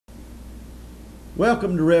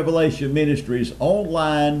Welcome to Revelation Ministries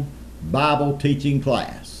online Bible teaching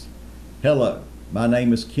class. Hello, my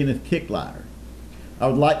name is Kenneth Kicklighter. I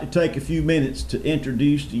would like to take a few minutes to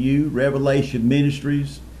introduce to you Revelation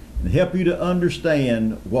Ministries and help you to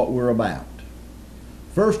understand what we're about.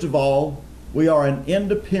 First of all, we are an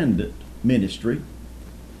independent ministry.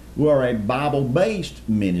 We are a Bible-based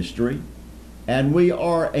ministry, and we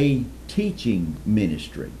are a teaching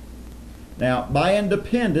ministry. Now, by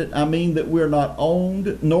independent, I mean that we're not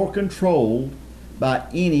owned nor controlled by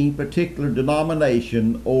any particular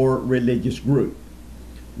denomination or religious group.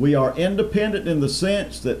 We are independent in the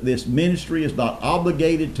sense that this ministry is not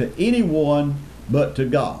obligated to anyone but to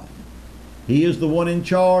God. He is the one in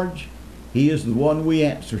charge. He is the one we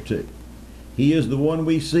answer to. He is the one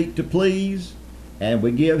we seek to please, and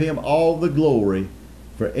we give Him all the glory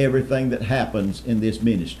for everything that happens in this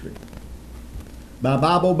ministry. By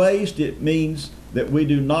Bible-based, it means that we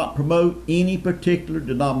do not promote any particular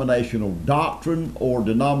denominational doctrine or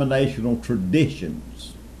denominational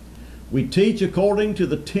traditions. We teach according to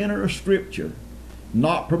the tenor of Scripture,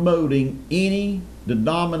 not promoting any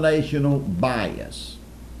denominational bias.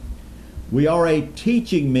 We are a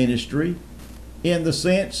teaching ministry in the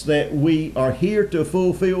sense that we are here to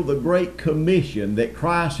fulfill the Great Commission that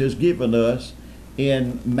Christ has given us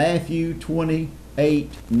in Matthew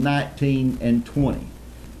 28, 19, and 20,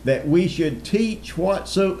 that we should teach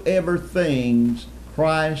whatsoever things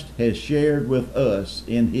Christ has shared with us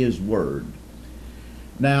in His Word.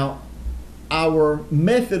 Now, our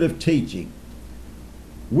method of teaching,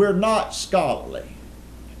 we're not scholarly.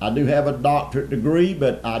 I do have a doctorate degree,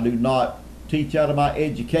 but I do not teach out of my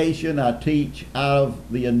education. I teach out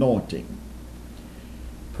of the anointing.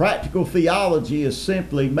 Practical theology is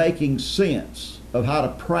simply making sense of how to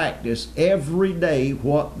practice every day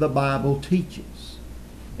what the Bible teaches.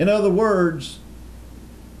 In other words,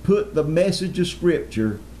 put the message of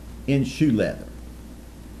Scripture in shoe leather.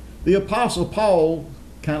 The Apostle Paul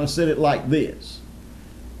kind of said it like this,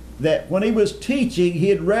 that when he was teaching,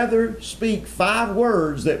 he'd rather speak 5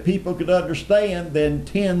 words that people could understand than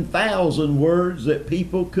 10,000 words that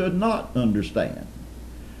people could not understand.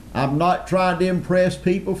 I'm not trying to impress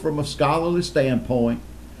people from a scholarly standpoint.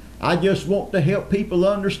 I just want to help people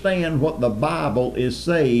understand what the Bible is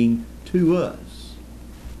saying to us.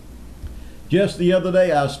 Just the other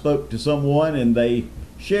day I spoke to someone and they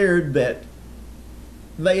shared that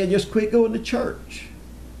they had just quit going to church.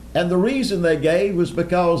 And the reason they gave was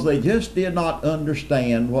because they just did not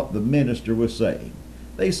understand what the minister was saying.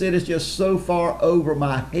 They said, it's just so far over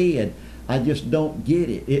my head, I just don't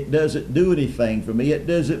get it. It doesn't do anything for me. It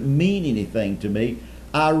doesn't mean anything to me.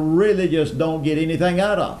 I really just don't get anything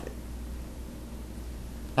out of it.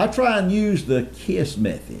 I try and use the KISS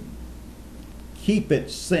method. Keep it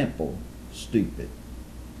simple, stupid.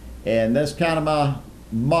 And that's kind of my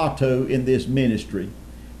motto in this ministry,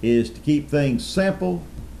 is to keep things simple,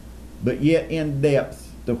 but yet in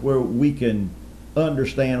depth to where we can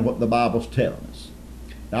understand what the Bible's telling us.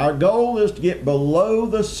 Our goal is to get below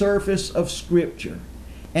the surface of Scripture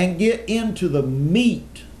and get into the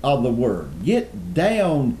meat of the Word. Get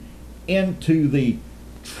down into the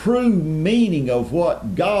true meaning of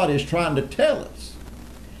what God is trying to tell us.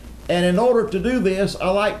 And in order to do this, I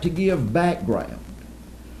like to give background.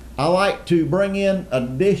 I like to bring in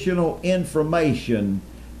additional information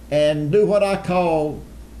and do what I call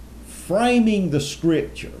framing the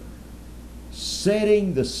Scripture,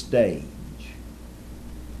 setting the stage.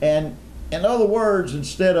 And in other words,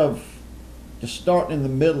 instead of just starting in the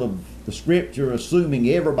middle of the Scripture, assuming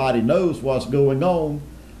everybody knows what's going on,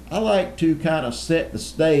 I like to kind of set the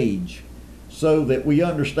stage so that we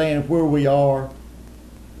understand where we are,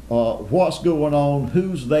 what's going on,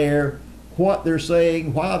 who's there, what they're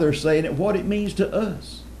saying, why they're saying it, what it means to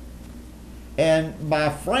us. And by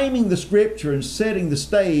framing the Scripture and setting the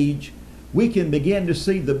stage, we can begin to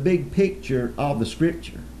see the big picture of the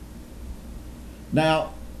Scripture.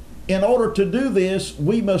 Now, in order to do this,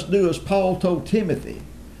 we must do as Paul told Timothy.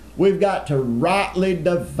 We've got to rightly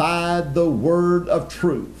divide the word of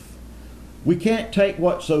truth. We can't take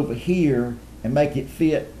what's over here and make it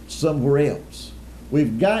fit somewhere else.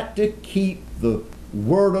 We've got to keep the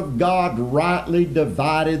Word of God rightly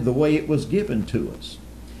divided the way it was given to us.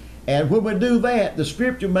 And when we do that, the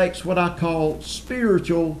Scripture makes what I call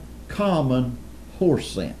spiritual common horse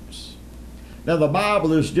sense. Now, the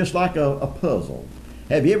Bible is just like a puzzle.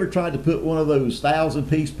 Have you ever tried to put one of those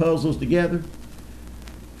 1,000-piece puzzles together?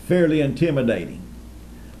 Fairly intimidating.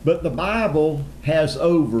 But the Bible has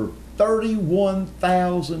over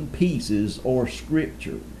 31,000 pieces or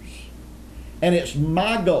scriptures. And it's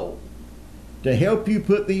my goal to help you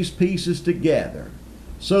put these pieces together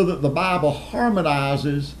so that the Bible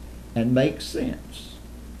harmonizes and makes sense.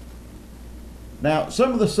 Now,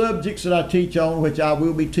 some of the subjects that I teach on, which I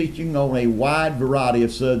will be teaching on a wide variety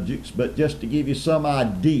of subjects, but just to give you some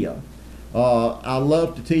idea, I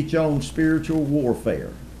love to teach on spiritual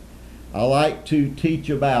warfare. I like to teach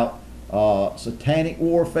about satanic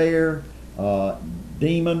warfare,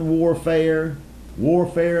 demon warfare,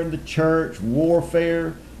 warfare in the church,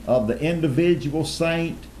 warfare of the individual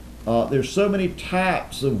saint. There's so many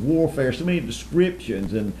types of warfare, so many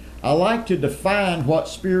descriptions, and I like to define what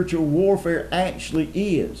spiritual warfare actually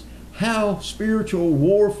is, how spiritual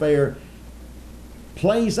warfare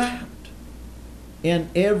plays out in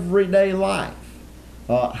everyday life,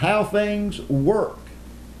 how things work,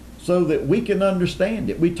 so that we can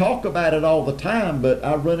understand it. We talk about it all the time, but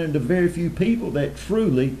I run into very few people that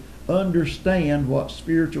truly understand what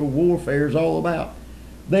spiritual warfare is all about.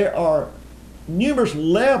 There are numerous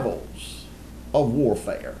levels of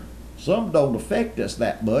warfare. Some don't affect us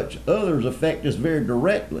that much, others affect us very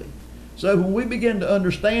directly. So when we begin to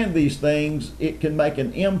understand these things, it can make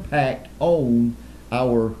an impact on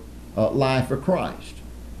our life for Christ.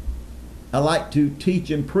 I like to teach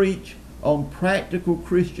and preach on practical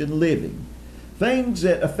Christian living, things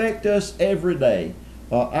that affect us every day,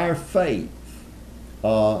 our faith,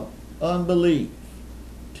 unbelief,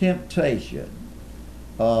 temptation,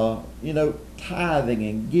 tithing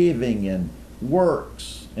and giving and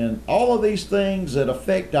works, and all of these things that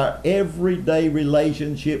affect our everyday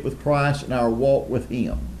relationship with Christ and our walk with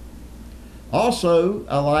Him. Also,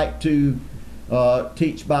 I like to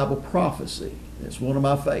teach Bible prophecy. It's one of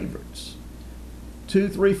my favorites.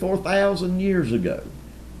 2,000, 3,000, 4,000 years ago,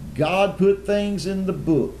 God put things in the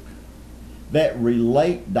book that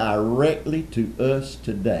relate directly to us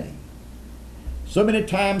today. So many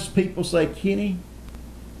times people say, Kenny,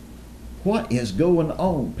 what is going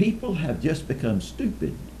on? People have just become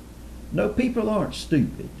stupid. No, people aren't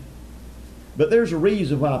stupid. But there's a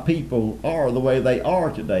reason why people are the way they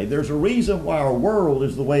are today. There's a reason why our world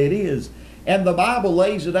is the way it is. And the Bible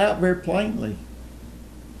lays it out very plainly.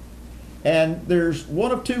 And there's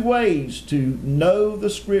one of two ways to know the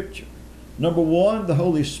Scripture. Number one, the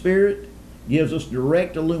Holy Spirit gives us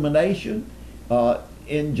direct illumination.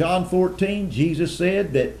 In John 14, Jesus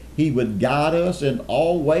said that He would guide us in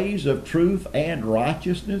all ways of truth and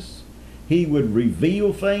righteousness. He would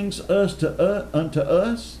reveal things unto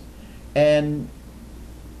us. And,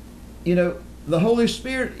 the Holy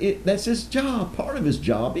Spirit, that's His job, part of His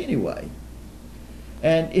job anyway.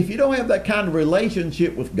 And if you don't have that kind of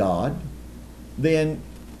relationship with God, then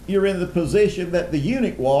you're in the position that the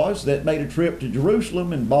eunuch was that made a trip to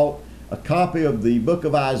Jerusalem and bought a copy of the book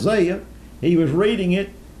of Isaiah. He was reading it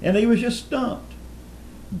and he was just stumped.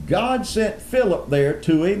 God sent Philip there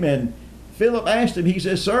to him, and Philip asked him, he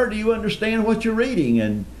says, "Sir, do you understand what you're reading?"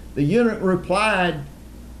 And the eunuch replied,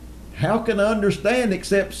 "How can I understand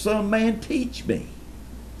except some man teach me?"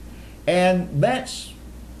 And that's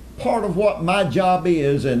part of what my job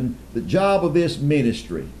is, and the job of this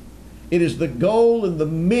ministry. It is the goal and the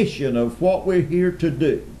mission of what we're here to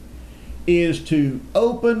do, is to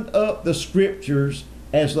open up the Scriptures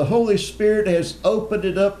as the Holy Spirit has opened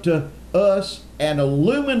it up to us and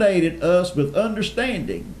illuminated us with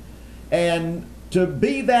understanding, and to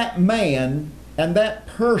be that man and that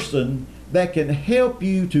person that can help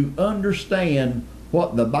you to understand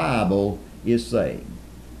what the Bible is saying.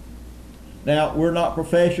 Now, we're not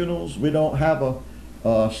professionals. We don't have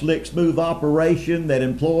a slick, smooth operation that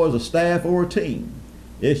employs a staff or a team.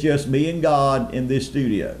 It's just me and God in this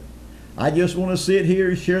studio. I just want to sit here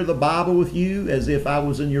and share the Bible with you as if I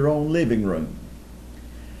was in your own living room.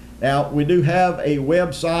 Now, we do have a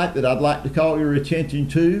website that I'd like to call your attention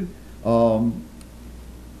to.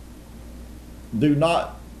 Do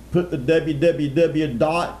not put the www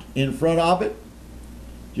dot in front of it.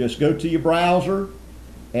 Just go to your browser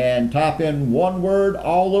and type in one word,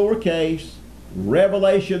 all lowercase,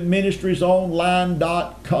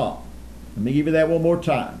 revelationministriesonline.com. Let me give you that one more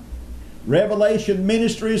time.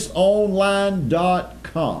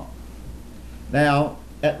 revelationministriesonline.com. Now,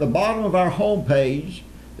 at the bottom of our homepage,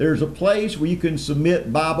 there's a place where you can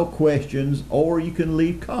submit Bible questions or you can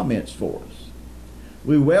leave comments for us.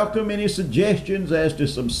 We welcome any suggestions as to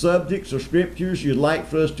some subjects or scriptures you'd like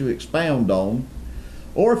for us to expound on.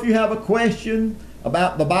 Or if you have a question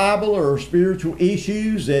about the Bible or spiritual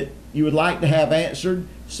issues that you would like to have answered,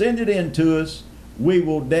 send it in to us. We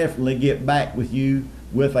will definitely get back with you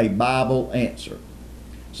with a Bible answer.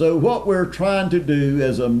 So what we're trying to do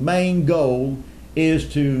as a main goal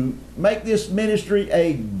is to make this ministry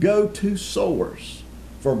a go-to source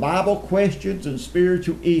for Bible questions and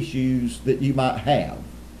spiritual issues that you might have.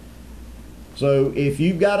 So if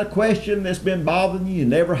you've got a question that's been bothering you, you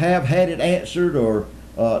never have had it answered, or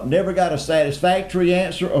never got a satisfactory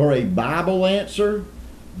answer or a Bible answer,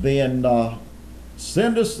 then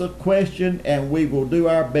send us the question and we will do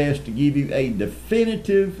our best to give you a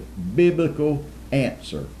definitive biblical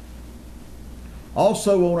answer.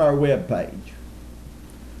 Also on our webpage,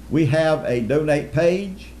 we have a donate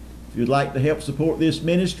page if you'd like to help support this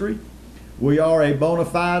ministry. We are a bona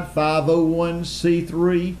fide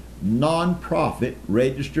 501c3 non-profit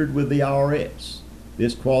registered with the IRS.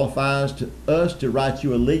 This qualifies us to write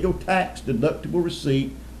you a legal tax deductible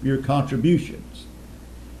receipt for your contributions.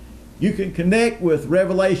 You can connect with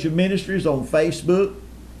Revelation Ministries on Facebook,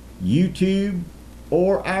 YouTube,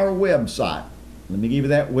 or our website. Let me give you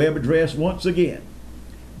that web address once again.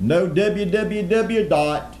 No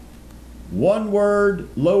www. One word,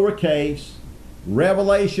 lowercase,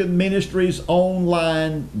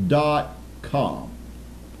 revelationministriesonline.com.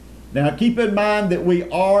 Now keep in mind that we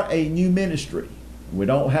are a new ministry. We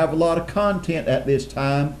don't have a lot of content at this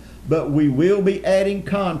time, but we will be adding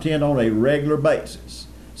content on a regular basis.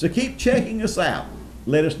 So keep checking us out.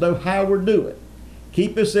 Let us know how we're doing.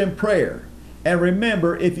 Keep us in prayer. And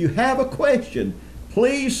remember, if you have a question,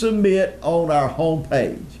 please submit on our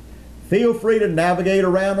homepage. Feel free to navigate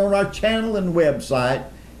around on our channel and website,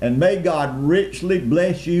 and may God richly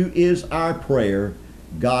bless you is our prayer.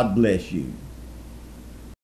 God bless you.